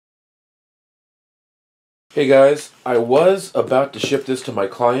Hey guys, I was about to ship this to my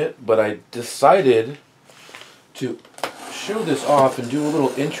client, but I decided to show this off and do a little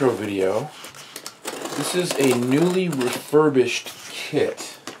intro video. This is a newly refurbished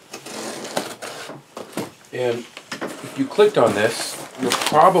kit. And if you clicked on this, you're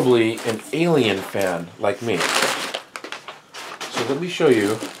probably an Alien fan like me. So let me show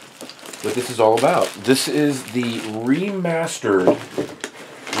you what this is all about. This is the remastered,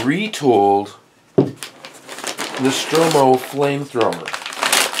 retooled ALIEN Flamethrower.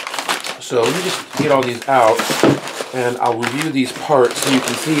 So let me just get all these out and I'll review these parts so you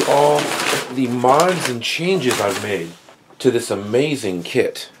can see all the mods and changes I've made to this amazing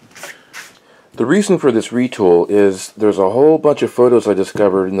kit. The reason for this retool is there's a whole bunch of photos I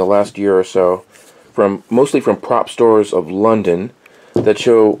discovered in the last year or so, mostly from prop stores of London, that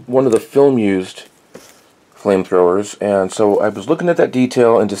show one of the film used flamethrowers, and so I was looking at that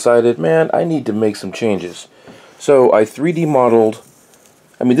detail and decided, man, I need to make some changes. So I 3D modeled.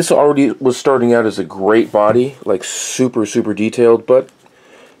 I mean, this already was starting out as a great body, like super detailed, but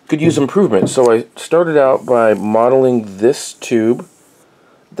could use improvement. So I started out by modeling this tube.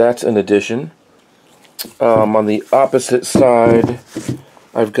 That's an addition. On the opposite side,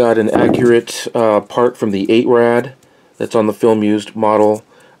 I've got an accurate part from the 8-rad that's on the film used model.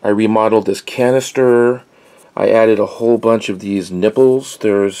 I remodeled this canister. I added a whole bunch of these nipples.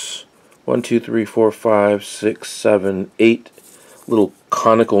 There's 1, 2, 3, 4, 5, 6, 7, 8 little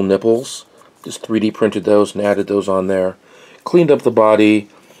conical nipples. Just 3D printed those and added those on there. Cleaned up the body.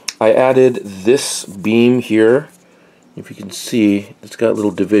 I added this beam here. If you can see, it's got little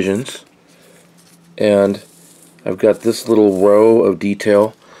divisions. And I've got this little row of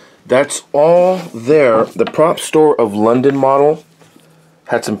detail. That's all there. The prop store of London model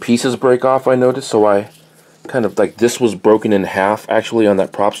had some pieces break off, I noticed, so I kind of, like, this was broken in half actually on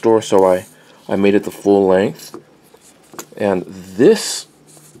that prop store, so I made it the full length. And this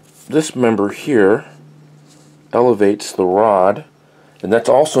member here elevates the rod, and that's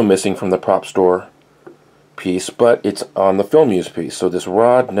also missing from the prop store piece, but it's on the film use piece. So this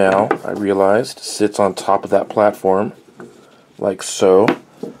rod now, I realized, sits on top of that platform like so.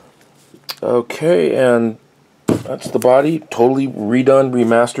 Okay, and that's the body, totally redone,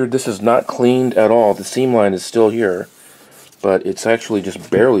 remastered. This is not cleaned at all. The seam line is still here, but it's actually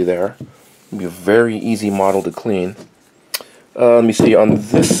just barely there. It'll be a very easy model to clean. Let me see, on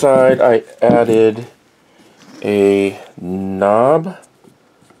this side I added a knob.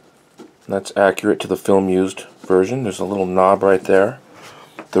 That's accurate to the film used version. There's a little knob right there.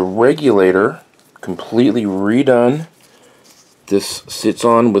 The regulator, completely redone. This sits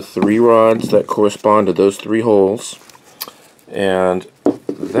on with 3 rods that correspond to those 3 holes, and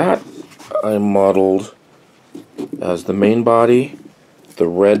that I modeled as the main body, the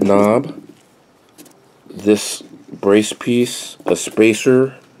red knob, this brace piece, a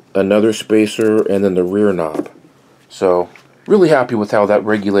spacer, another spacer, and then the rear knob. So really happy with how that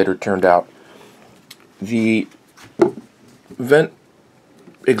regulator turned out. The vent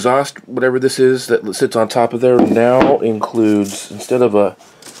exhaust, whatever this is that sits on top of there, now includes, instead of a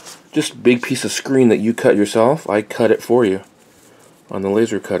just big piece of screen that you cut yourself, I cut it for you on the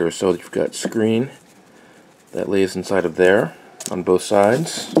laser cutter. So you've got screen that lays inside of there on both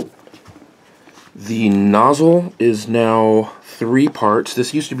sides. The nozzle is now 3 parts.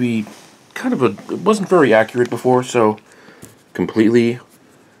 This used to be kind of it wasn't very accurate before, so completely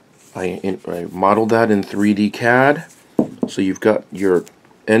I modeled that in 3D CAD. So you've got your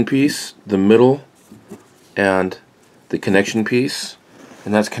end piece, the middle, and the connection piece,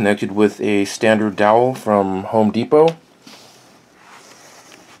 and that's connected with a standard dowel from Home Depot.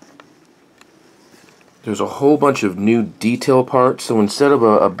 There's a whole bunch of new detail parts, so instead of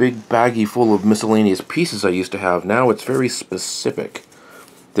a big baggie full of miscellaneous pieces I used to have, now it's very specific.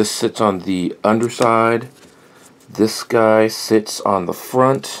 This sits on the underside, this guy sits on the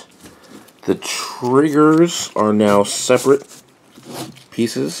front. The triggers are now separate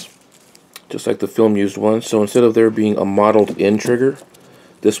pieces, just like the film used one. So instead of there being a modeled in trigger,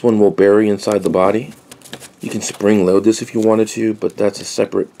 this one will bury inside the body. You can spring load this if you wanted to, but that's a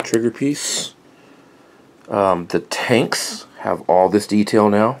separate trigger piece. The tanks have all this detail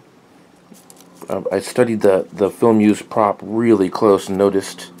now. I studied the film used prop really close and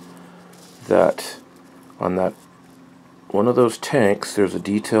noticed that on that one of those tanks there's a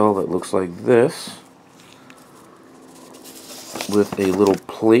detail that looks like this, with a little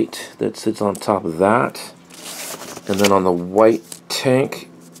plate that sits on top of that, and then on the white tank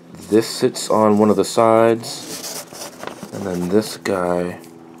this sits on one of the sides, and then this guy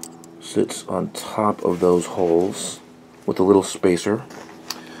sits on top of those holes with a little spacer.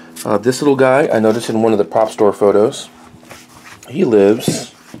 This little guy, I noticed in one of the prop store photos, he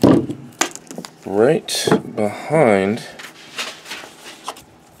lives right behind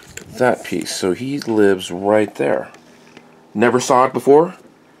that piece. So he lives right there. Never saw it before,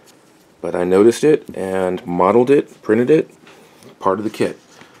 but I noticed it and modeled it, printed it, part of the kit.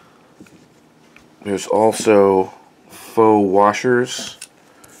 There's also faux washers.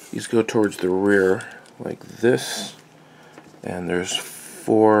 These go towards the rear like this, and there's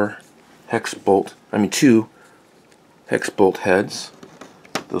two hex bolt heads.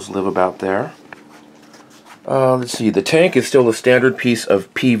 Those live about there. Let's see, the tank is still a standard piece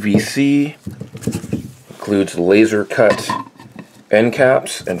of PVC. Includes laser cut end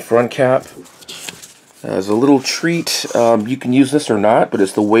caps and front cap. As a little treat, you can use this or not, but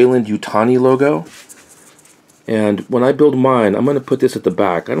it's the Weyland-Yutani logo. And when I build mine, I'm going to put this at the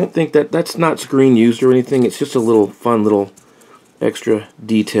back. I don't think that's not screen used or anything. It's just a little fun little extra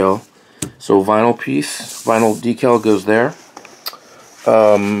detail. So vinyl decal goes there.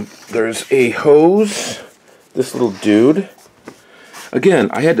 There's a hose. This little dude. Again,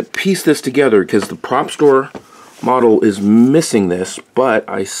 I had to piece this together because the prop store model is missing this, but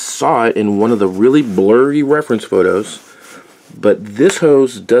I saw it in one of the really blurry reference photos. But this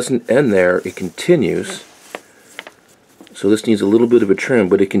hose doesn't end there, it continues. So this needs a little bit of a trim,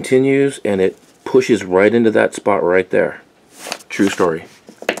 but it continues and it pushes right into that spot right there. True story.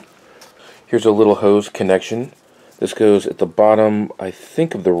 Here's a little hose connection. This goes at the bottom, I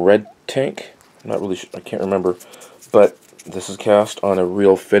think, of the red tank. I'm not really sure, I can't remember, but this is cast on a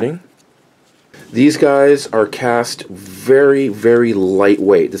real fitting. These guys are cast very, very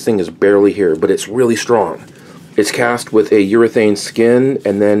lightweight. This thing is barely here, but it's really strong. It's cast with a urethane skin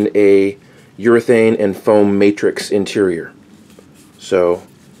and then a urethane and foam matrix interior. So,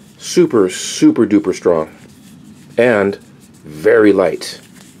 super, super duper strong. And very light.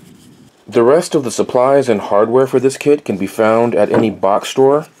 The rest of the supplies and hardware for this kit can be found at any box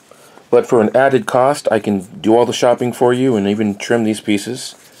store. But for an added cost, I can do all the shopping for you and even trim these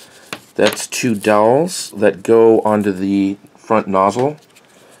pieces. That's two dowels that go onto the front nozzle.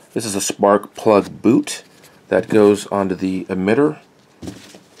 This is a spark plug boot that goes onto the emitter.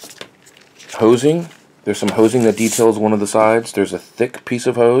 Hosing. There's some hosing that details one of the sides. There's a thick piece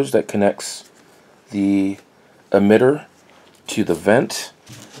of hose that connects the emitter to the vent.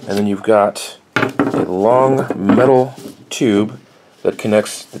 And then you've got a long metal tube that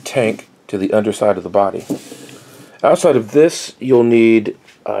connects the tank to the underside of the body. Outside of this, you'll need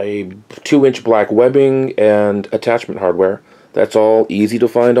a 2-inch black webbing and attachment hardware. That's all easy to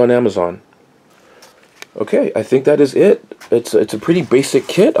find on Amazon. Okay, I think that is it. It's a pretty basic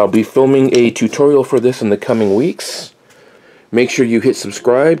kit. I'll be filming a tutorial for this in the coming weeks. Make sure you hit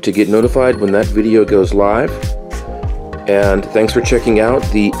subscribe to get notified when that video goes live. And thanks for checking out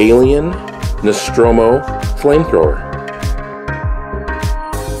the Alien Nostromo Flamethrower.